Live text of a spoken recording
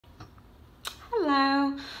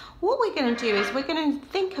Hello. What we're going to do is we're going to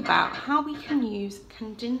think about how we can use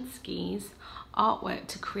Kandinsky's artwork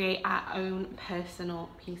to create our own personal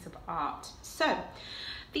piece of art. So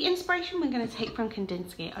the inspiration we're going to take from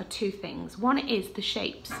Kandinsky are two things. One is the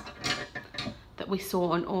shapes that we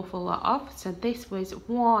saw an awful lot of. So this was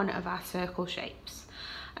one of our circle shapes.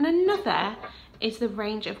 And another is the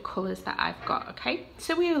range of colours that I've got, okay?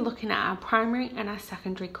 So we are looking at our primary and our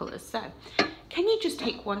secondary colours. So can you just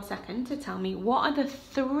take 1 second to tell me what are the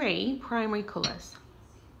 3 primary colours?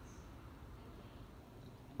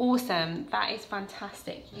 Awesome, that is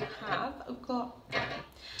fantastic. You have got,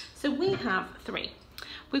 so we have 3.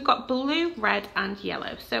 We've got blue, red and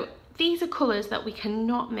yellow. So these are colours that we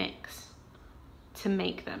cannot mix to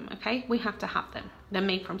make them, okay? We have to have them. They're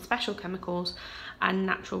made from special chemicals and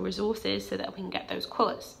natural resources so that we can get those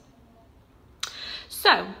colours.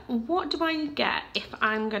 So what do I get if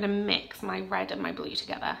I'm going to mix my red and my blue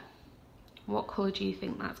together? What colour do you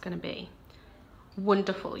think that's going to be?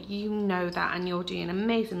 Wonderful, you know that and you're doing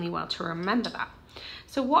amazingly well to remember that.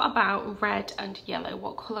 So what about red and yellow?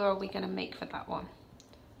 What colour are we going to make for that one?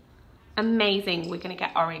 Amazing, we're going to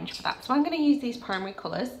get orange for that. So I'm going to use these primary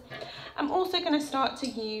colours. I'm also going to start to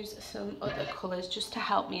use some other colours just to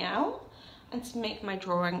help me out and to make my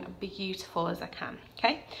drawing beautiful as I can,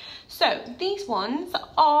 okay? So these ones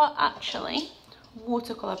are actually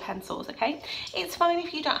watercolour pencils, okay? It's fine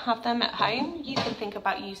if you don't have them at home. You can think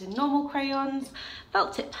about using normal crayons,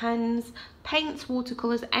 felt tip pens, paints,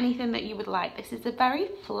 watercolours, anything that you would like. This is a very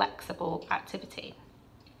flexible activity.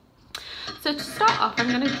 So to start off, I'm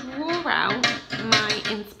going to draw out my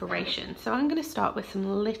inspiration. So I'm going to start with some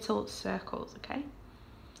little circles, okay?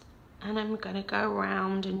 And I'm going to go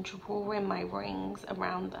around and draw in my rings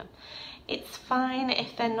around them. It's fine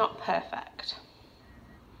if they're not perfect.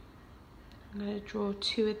 I'm going to draw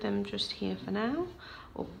 2 of them just here for now.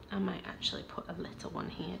 Or I might actually put a little one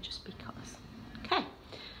here just because. Okay.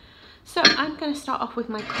 So I'm going to start off with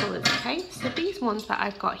my colours, okay? So these ones that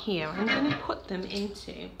I've got here, I'm going to put them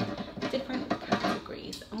into different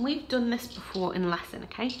categories. And we've done this before in lesson,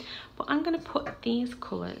 okay? But I'm going to put these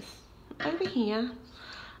colours over here.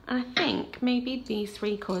 And I think maybe these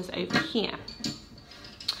 3 colours over here.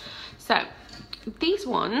 So these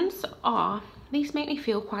ones are, these make me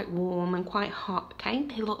feel quite warm and quite hot, okay?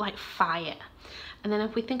 They look like fire. And then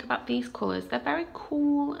if we think about these colours, they're very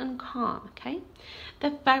cool and calm, okay?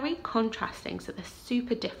 They're very contrasting, so they're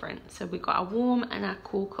super different. So we've got our warm and our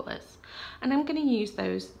cool colours. And I'm going to use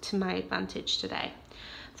those to my advantage today.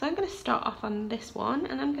 So I'm going to start off on this one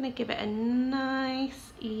and I'm going to give it a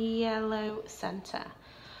nice yellow centre.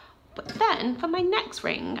 But then for my next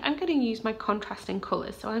ring, I'm going to use my contrasting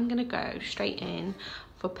colours. So I'm going to go straight in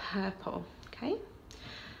for purple, okay?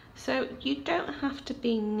 So you don't have to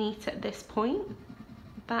be neat at this point.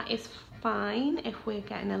 That is fine if we're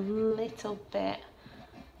getting a little bit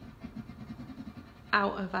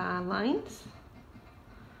out of our lines.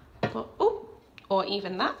 But, oh, or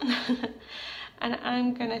even that. And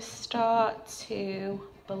I'm going to start to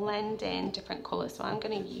blend in different colours. So I'm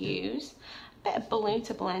going to use bit of blue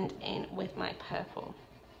to blend in with my purple.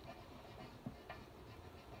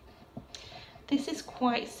 This is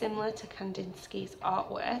quite similar to Kandinsky's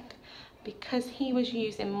artwork because he was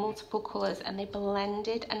using multiple colours and they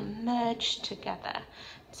blended and merged together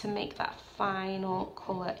to make that final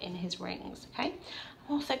colour in his rings, okay?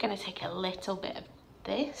 I'm also going to take a little bit of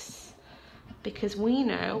this because we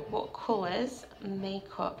know what colours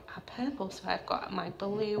make up our purple. So I've got my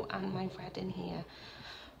blue and my red in here.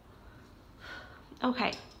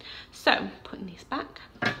 Okay, so putting these back.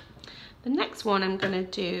 The next one I'm going to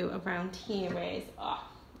do around here is, oh,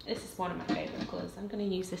 this is one of my favourite colours. I'm going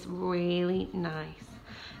to use this really nice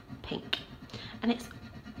pink. And it's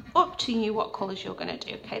up to you what colours you're going to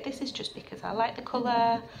do, okay? This is just because I like the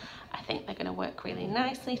colour. I think they're going to work really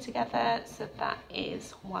nicely together. So that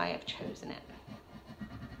is why I've chosen it.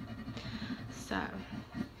 So, I'm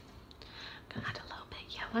going to add a little bit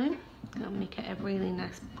of yellow. I'll make it a really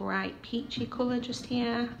nice bright peachy colour just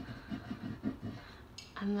here.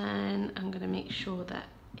 And then I'm going to make sure that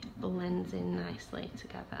it blends in nicely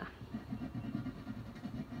together.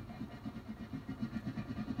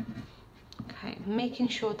 Okay, making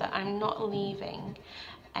sure that I'm not leaving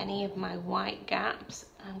any of my white gaps.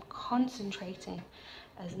 I'm concentrating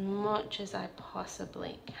as much as I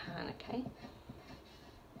possibly can, okay?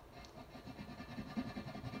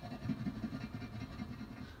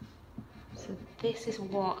 So this is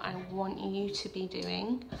what I want you to be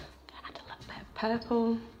doing. Add a little bit of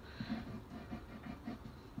purple.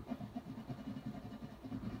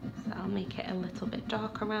 So I'll make it a little bit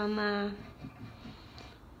dark around there.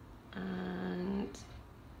 And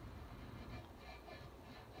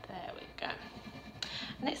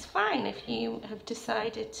fine if you have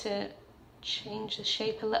decided to change the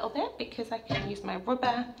shape a little bit, because I can use my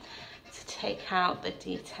rubber to take out the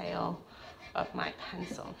detail of my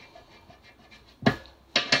pencil.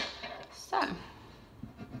 So I'm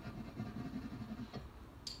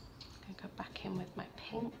going to go back in with my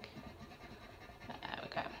pink. There we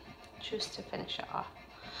go, just to finish it off.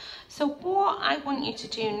 So what I want you to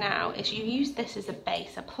do now is you use this as a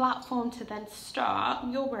base, a platform to then start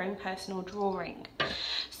your own personal drawing.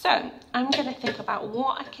 So I'm going to think about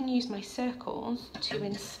what I can use my circles to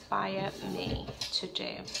inspire me to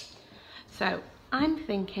do. So I'm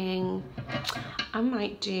thinking I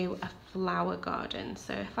might do a flower garden.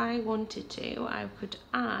 So if I wanted to, I could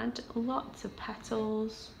add lots of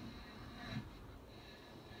petals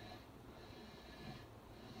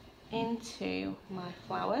into my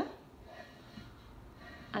flower.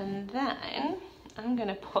 And then I'm going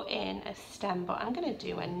to put in a stem, but I'm going to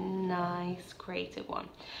do a nice creative one.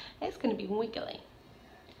 It's going to be wiggly.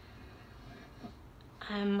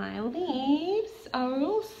 And my leaves are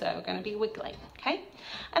also going to be wiggly, okay?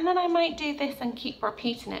 And then I might do this and keep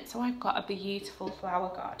repeating it, so I've got a beautiful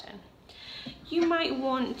flower garden. You might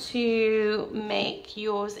want to make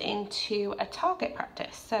yours into a target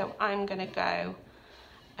practice. So I'm going to go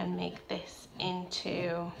and make this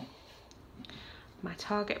into my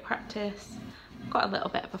target practice. I've got a little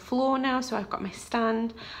bit of a floor now, so I've got my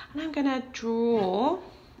stand, and I'm going to draw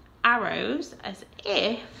arrows as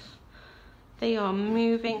if they are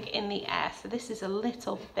moving in the air. So this is a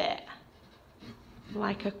little bit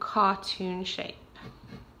like a cartoon shape.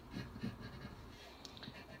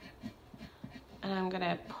 And I'm going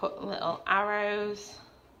to put little arrows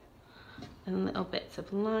and little bits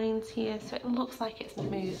of lines here so it looks like it's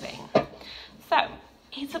moving. So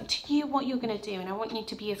it's up to you what you're going to do, and I want you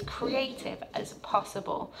to be as creative as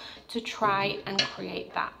possible to try and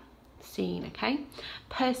create that scene, okay?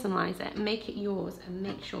 Personalize it, make it yours, and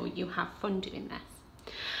make sure you have fun doing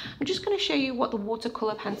this. I'm just going to show you what the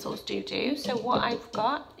watercolour pencils do. So what I've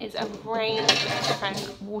got is a range of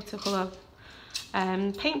different watercolour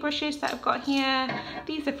paintbrushes that I've got here.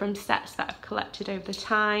 These are from sets that I've collected over the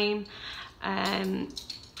time.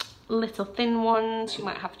 Little thin ones, you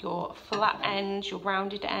might have your flat end, your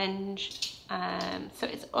rounded end, so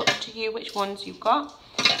it's up to you which ones you've got.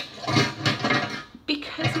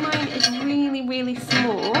 Because mine is really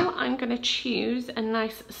small, I'm going to choose a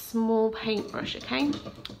nice small paintbrush, okay?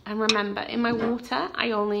 And remember, in my water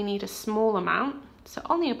I only need a small amount, so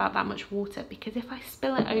only about that much water, because if I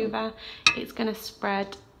spill it over it's going to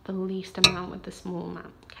spread the least amount with the small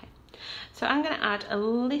amount. Okay, so I'm going to add a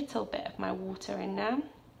little bit of my water in now.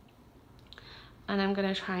 And I'm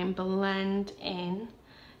going to try and blend in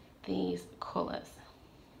these colours.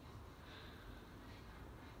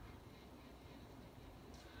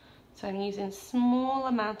 So I'm using a small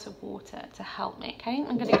amount of water to help me, okay?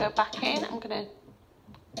 I'm going to go back in, I'm going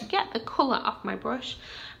to get the colour off my brush.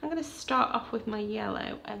 I'm going to start off with my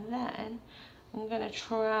yellow, and then I'm going to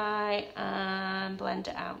try and blend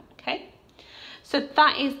it out, okay? So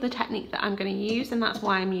that is the technique that I'm going to use, and that's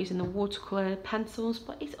why I'm using the watercolour pencils,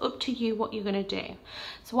 but it's up to you what you're going to do.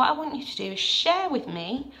 So what I want you to do is share with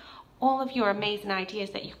me all of your amazing ideas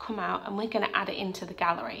that you come out, and we're going to add it into the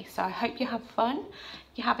gallery. So I hope you have fun.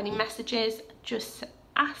 If you have any messages, just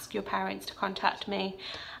ask your parents to contact me,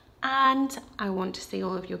 and I want to see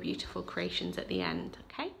all of your beautiful creations at the end,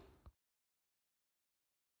 okay?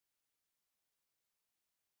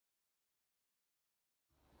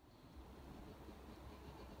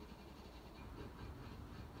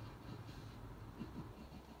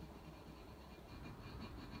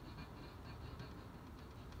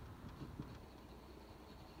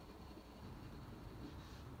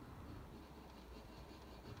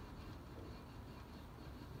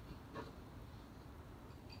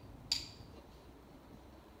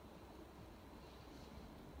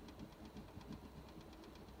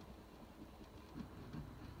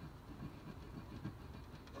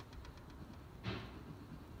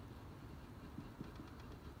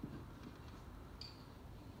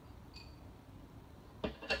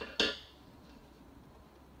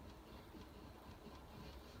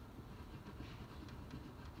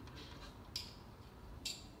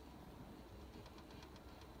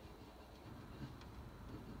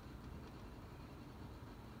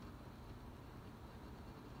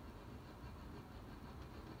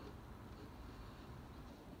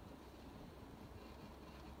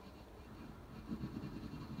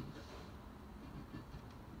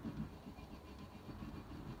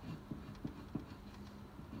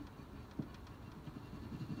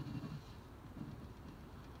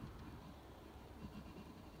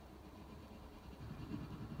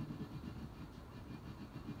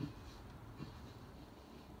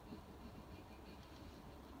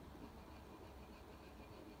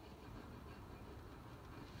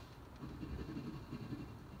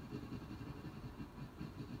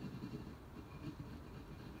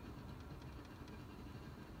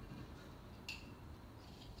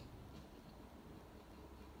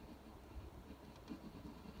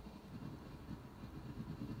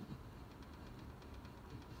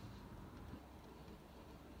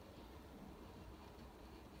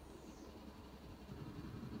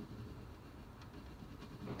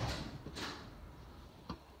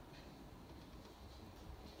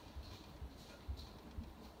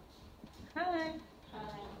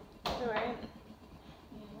 Alright.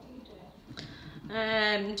 Yeah, what are you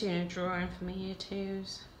doing? I'm doing a drawing for my year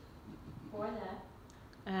twos. Why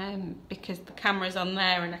there? Because the camera's on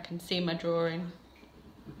there and I can see my drawing.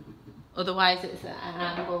 Otherwise it's at an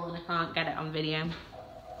angle and I can't get it on video.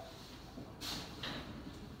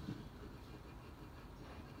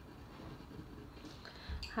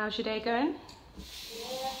 How's your day going?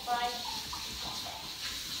 Yeah, fine.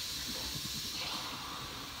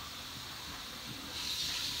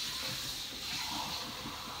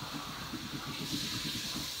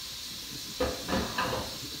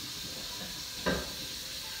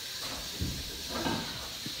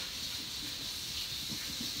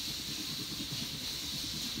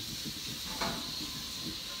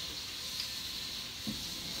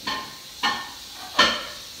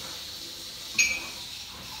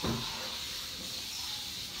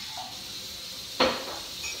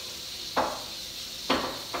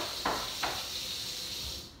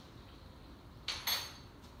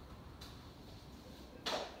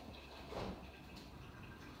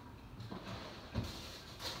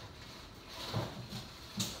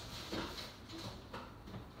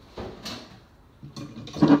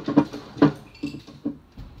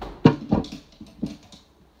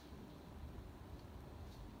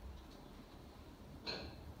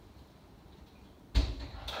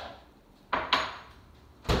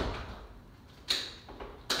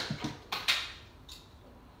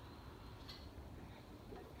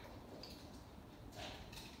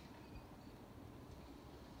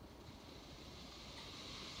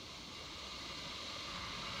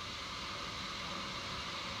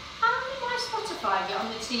 Spotify get on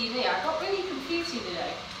the TV? I got really confused the other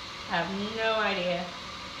day. I have no idea.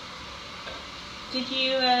 Did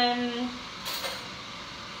you,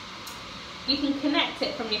 you can connect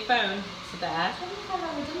it from your phone to there. I don't think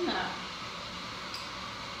I've ever done that.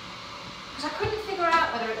 Because I couldn't figure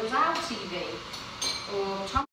out whether it was our TV or Tom.